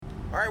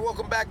All right,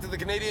 welcome back to the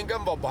Canadian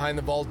Gun Vault Behind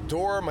the Vault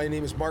Door. My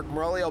name is Mark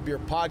Morelli. I'll be your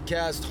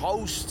podcast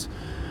host.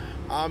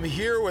 I'm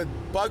here with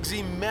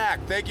Bugsy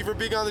Mac. Thank you for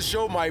being on the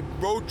show, my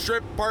road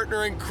trip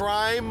partner in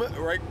crime,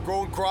 right?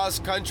 Going cross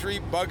country.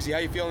 Bugsy, how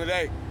you feeling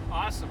today?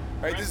 Awesome.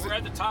 Right, we're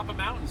at the top of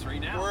mountains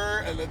right now. We're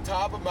at the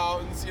top of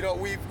mountains. You know,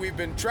 we've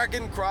been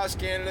trekking across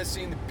Canada,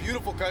 seeing the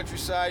beautiful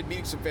countryside,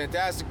 meeting some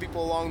fantastic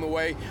people along the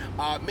way,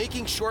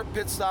 making short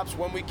pit stops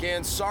when we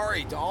can.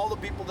 Sorry to all the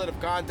people that have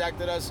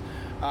contacted us.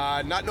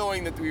 Not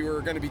knowing that we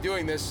were going to be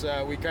doing this,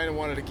 we kind of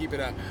wanted to keep it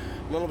a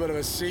little bit of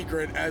a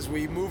secret as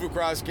we move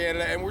across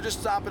Canada, and we're just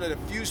stopping at a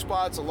few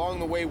spots along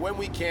the way when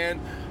we can.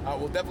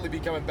 We'll definitely be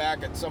coming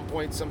back at some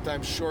point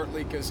sometime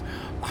shortly because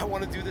I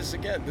want to do this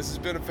again. This has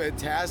been a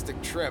fantastic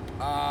trip.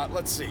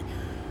 Let's see.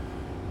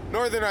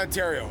 Northern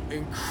Ontario,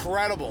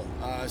 incredible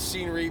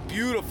scenery,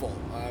 beautiful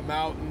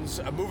mountains.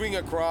 Moving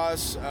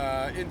across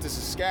into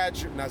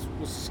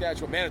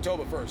Saskatchewan,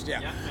 Manitoba first.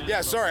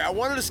 Yeah. Sorry, I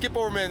wanted to skip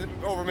over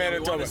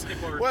Manitoba.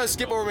 Want to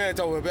skip over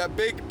Manitoba.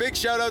 Big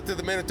shout out to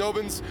the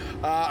Manitobans.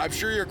 I'm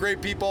sure you're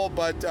great people,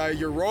 but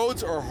your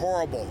roads are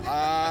horrible.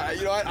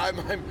 You know what?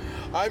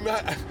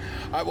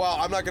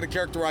 I'm not going to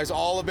characterize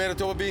all of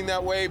Manitoba being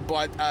that way,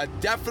 but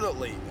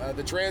definitely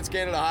the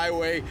Trans-Canada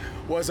Highway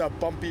was a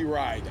bumpy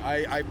ride.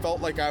 I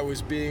felt like I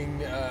was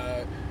being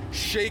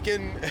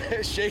shaken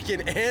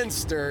and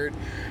stirred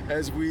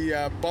as we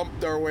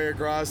bumped our way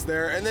across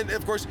there. And then,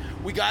 of course,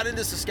 we got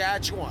into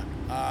Saskatchewan.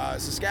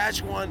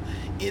 Saskatchewan,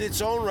 in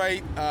its own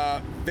right,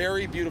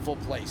 very beautiful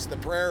place. The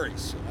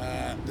prairies,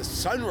 the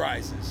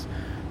sunrises,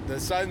 the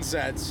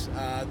sunsets,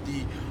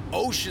 the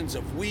oceans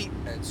of wheat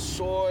and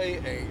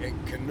soy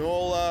and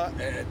canola,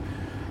 and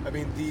I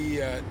mean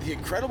the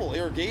incredible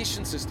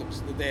irrigation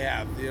systems that they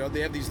have. You know,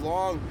 they have these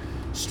long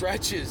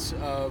stretches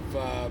of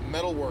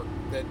metalwork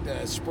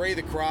that spray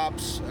the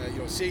crops. You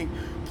know, seeing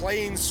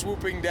planes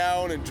swooping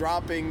down and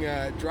dropping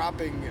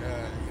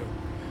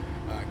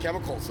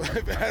chemicals.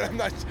 I'm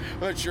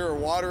not sure,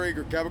 watering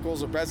or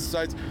chemicals or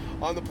pesticides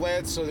on the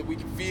plants so that we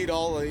can feed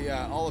all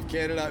of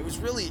Canada. It was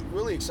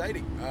really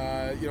exciting.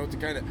 You know, to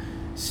kind of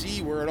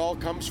see where it all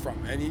comes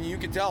from, and you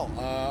can tell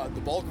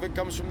the bulk of it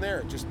comes from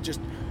there.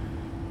 Just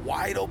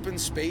wide open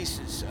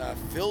spaces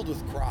filled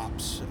with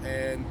crops,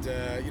 and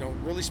you know,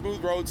 really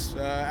smooth roads.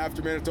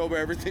 After Manitoba,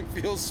 everything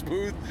feels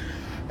smooth.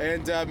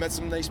 And met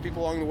some nice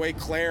people along the way.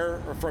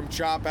 Claire from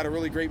Chop had a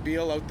really great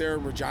meal out there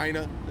in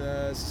Regina,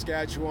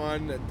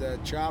 Saskatchewan, at the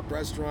Chop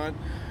restaurant.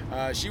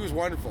 She was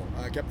wonderful.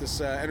 Kept us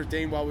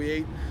entertained while we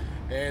ate,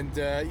 and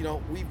you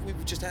know,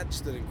 we've just had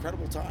an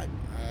incredible time.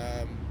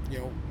 You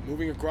know,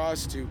 moving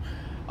across to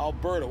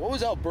Alberta. What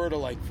was Alberta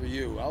like for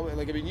you?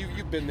 Like, I mean,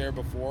 you've been there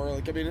before.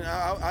 Like, I mean,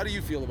 how do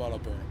you feel about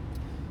Alberta?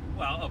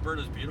 Well,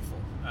 Alberta's beautiful.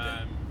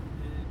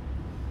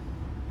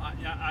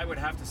 I would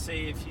have to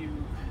say, if you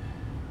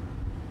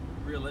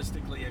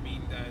realistically, I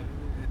mean,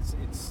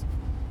 it's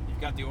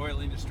you've got the oil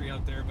industry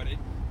out there, but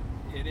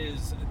it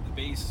is the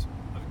base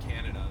of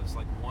Canada. It's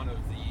like one of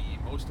the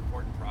most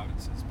important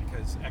provinces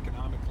because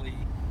economically,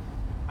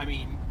 I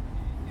mean,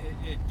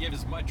 it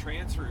gives much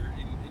transfer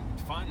in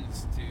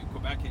funds to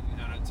Quebec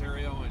and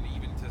Ontario and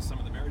even to some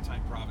of the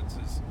maritime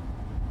provinces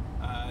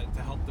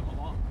to help them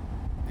along.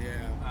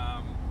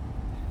 Yeah.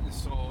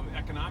 So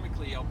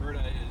economically,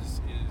 Alberta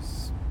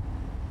is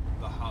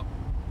the hub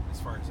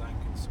as far as I'm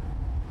concerned.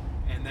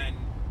 And then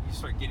you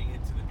start getting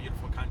into the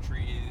beautiful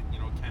country, you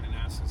know,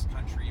 Kananaskis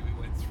country. We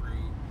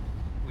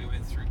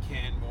went through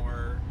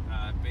Canmore,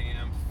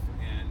 Banff,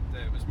 and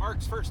it was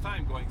Mark's first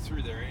time going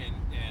through there. And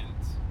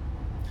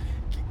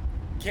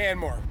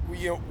Canmore.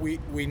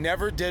 We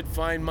never did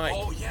find Mike.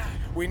 Oh yeah.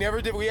 We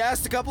never did. We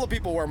asked a couple of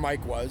people where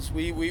Mike was.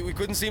 We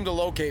couldn't seem to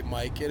locate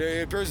Mike.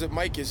 It appears that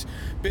Mike is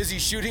busy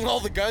shooting all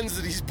the guns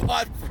that he's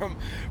bought from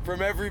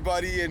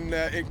everybody in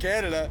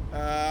Canada.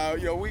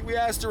 You know, we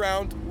asked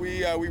around.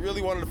 We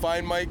really wanted to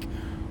find Mike.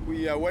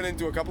 We went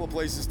into a couple of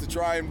places to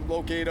try and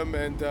locate him,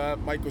 and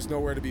Mike was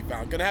nowhere to be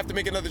found. Gonna have to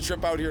make another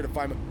trip out here to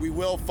find him. We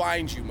will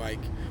find you,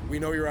 Mike. We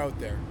know you're out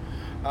there.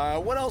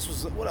 What else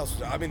was?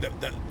 I mean,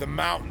 the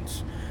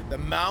mountains. The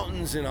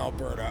mountains in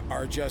Alberta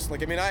are just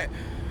like, I mean,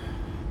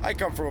 I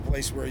come from a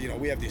place where, you know,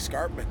 we have the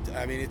escarpment.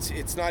 I mean,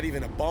 it's not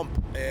even a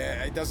bump.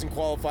 It doesn't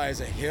qualify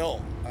as a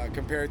hill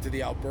compared to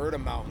the Alberta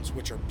mountains,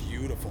 which are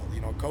beautiful. You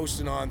know,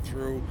 coasting on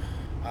through,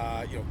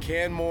 you know,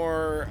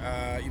 Canmore,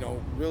 you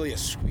know, really a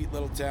sweet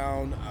little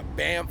town.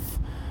 Banff,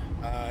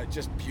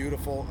 just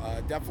beautiful.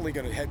 Definitely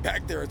going to head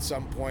back there at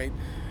some point.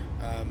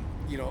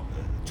 You know,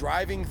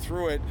 driving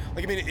through it,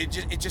 like, I mean, it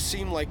just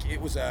seemed like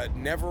it was a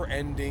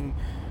never-ending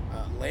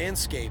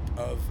landscape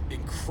of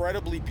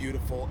incredibly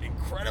beautiful,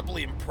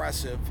 incredibly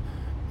impressive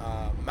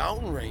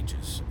mountain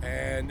ranges,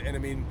 and I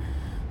mean,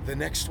 the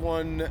next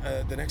one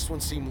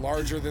seemed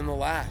larger than the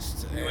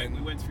last.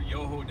 We went through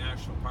Yoho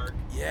National Park.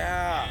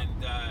 Yeah.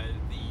 And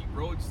the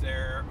roads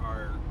there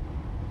are.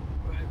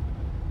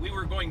 We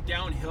were going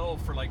downhill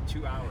for like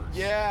 2 hours.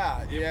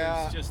 Yeah, it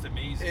was just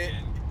amazing.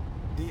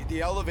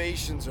 The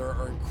elevations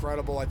are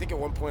incredible. I think at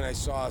one point I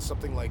saw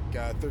something like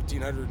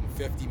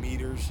 1,350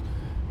 meters.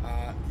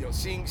 You know,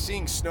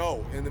 seeing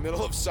snow in the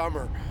middle of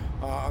summer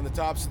on the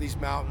tops of these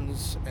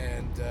mountains,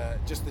 and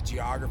just the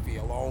geography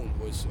alone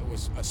was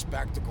a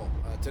spectacle.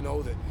 To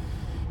know that,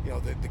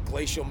 the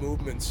glacial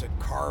movements had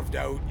carved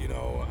out,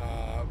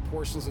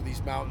 portions of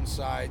these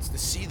mountainsides, to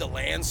see the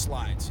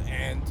landslides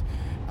and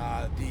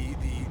the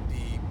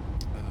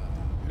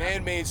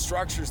man-made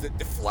structures that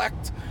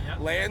deflect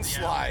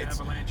landslides.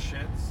 The avalanche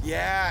sheds.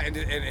 Yeah,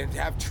 and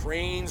have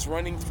trains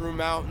running through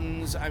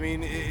mountains. I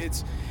mean,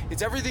 it's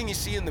everything you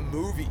see in the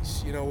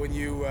movies. When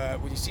you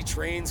see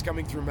trains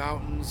coming through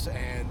mountains,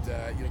 and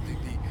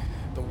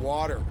the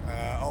water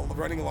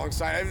running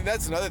alongside. I mean,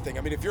 that's another thing.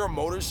 I mean, if you're a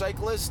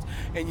motorcyclist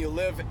and you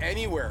live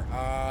anywhere,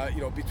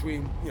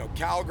 between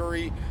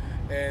Calgary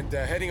and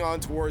heading on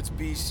towards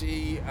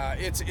BC,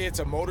 it's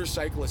a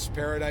motorcyclist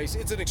paradise.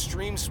 It's an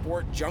extreme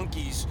sport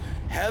junkie's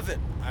heaven.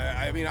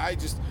 I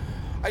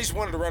just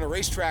wanted to run a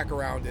racetrack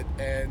around it,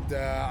 and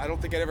I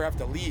don't think I'd ever have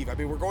to leave. I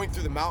mean, we're going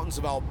through the mountains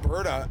of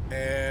Alberta,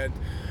 and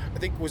I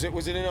think was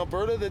it in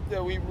Alberta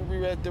that we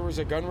read there was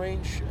a gun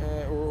range,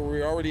 or were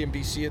we already in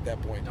BC at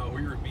that point? No,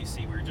 we were in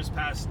BC. We were just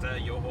past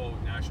Yoho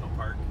National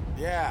Park.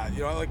 Yeah,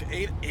 like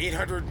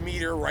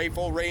 800-meter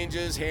rifle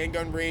ranges,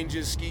 handgun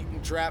ranges, skeet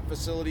and trap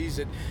facilities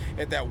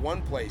at that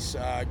one place,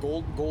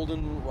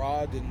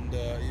 Goldenrod, and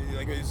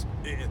it's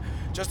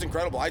just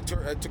incredible. I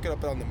took it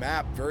up on the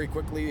map very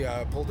quickly,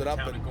 pulled it up.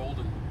 Town of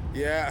Golden.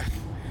 Yeah,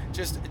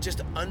 just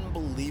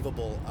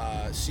unbelievable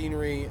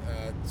scenery,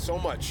 so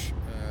much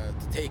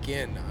to take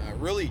in.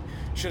 Really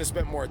should have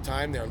spent more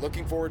time there.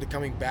 Looking forward to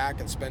coming back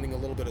and spending a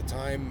little bit of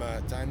time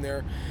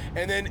there,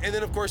 and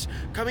then of course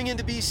coming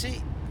into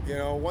BC.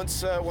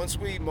 Once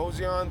we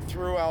mosey on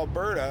through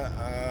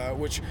Alberta,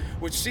 which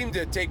seemed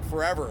to take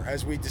forever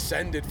as we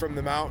descended from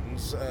the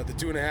mountains, the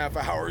 2.5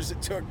 hours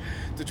it took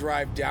to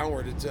drive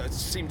downward, it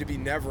seemed to be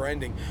never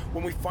ending.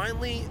 When we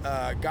finally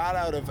got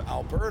out of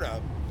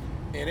Alberta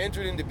and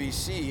entered into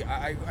BC,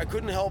 I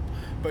couldn't help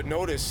but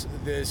notice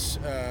this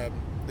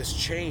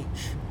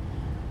change.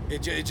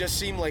 It just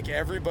seemed like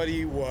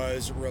everybody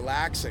was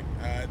relaxing.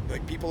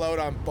 Like people out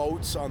on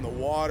boats on the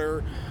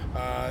water,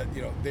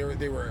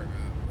 they were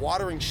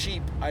watering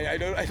sheep. I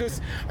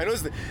noticed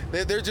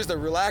that they're just a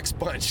relaxed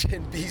bunch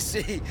in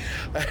BC.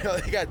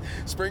 They got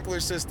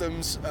sprinkler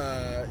systems,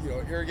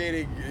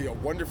 irrigating,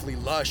 wonderfully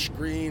lush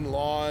green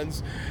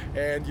lawns,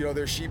 and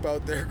there's sheep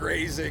out there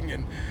grazing.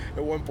 And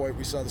at one point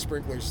we saw the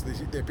sprinklers;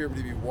 they appeared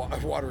to be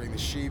watering the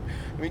sheep.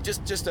 I mean,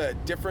 just a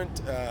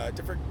different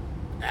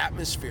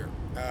atmosphere.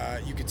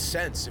 You could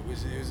sense it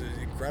was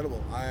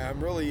incredible. I'm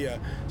really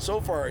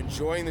so far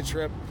enjoying the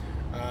trip.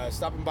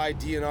 Stopping by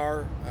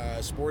DNR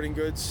Sporting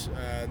Goods,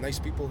 nice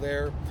people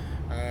there.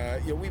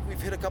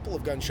 We've hit a couple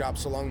of gun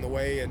shops along the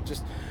way, and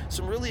just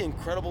some really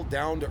incredible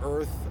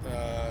down-to-earth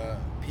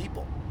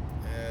people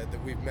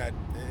that we've met.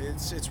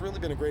 It's really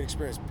been a great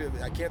experience.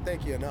 I can't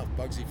thank you enough,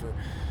 Bugsy, for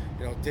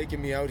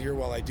taking me out here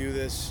while I do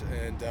this,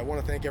 and I want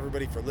to thank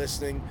everybody for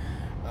listening.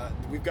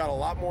 We've got a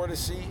lot more to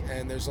see,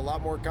 and there's a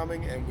lot more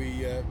coming, and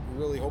we're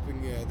really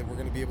hoping that we're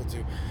going to be able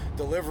to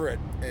deliver it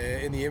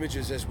in the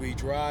images as we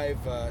drive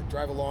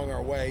along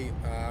our way.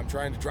 I'm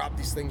trying to drop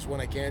these things when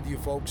I can to you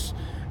folks,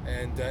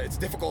 and it's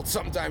difficult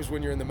sometimes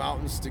when you're in the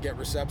mountains to get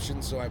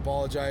reception, so I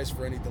apologize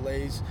for any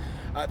delays.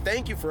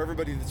 Thank you for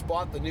everybody that's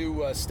bought the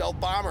new Stealth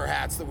Bomber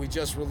hats that we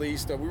just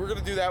released. We were going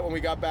to do that when we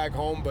got back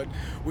home, but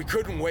we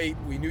couldn't wait.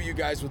 We knew you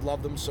guys would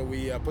love them, so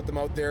we put them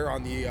out there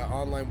on the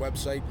online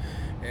website,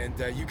 and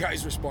you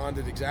guys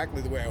responded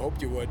exactly the way I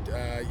hoped you would.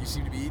 You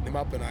seem to be eating them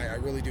up, and I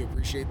really do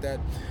appreciate that.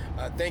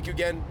 Thank you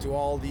again to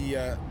all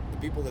the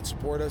people that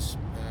support us.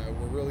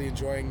 We're really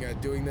enjoying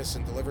doing this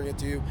and delivering it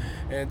to you,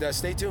 and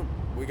stay tuned.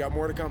 We got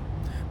more to come.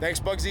 Thanks,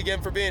 Bugsy,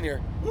 again for being here.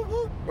 Whoop,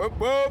 whoop, whoop,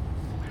 whoop.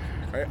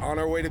 All right, on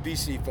our way to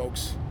BC,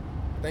 folks.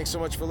 Thanks so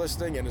much for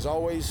listening, and as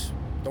always,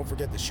 don't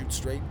forget to shoot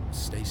straight,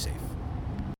 stay safe.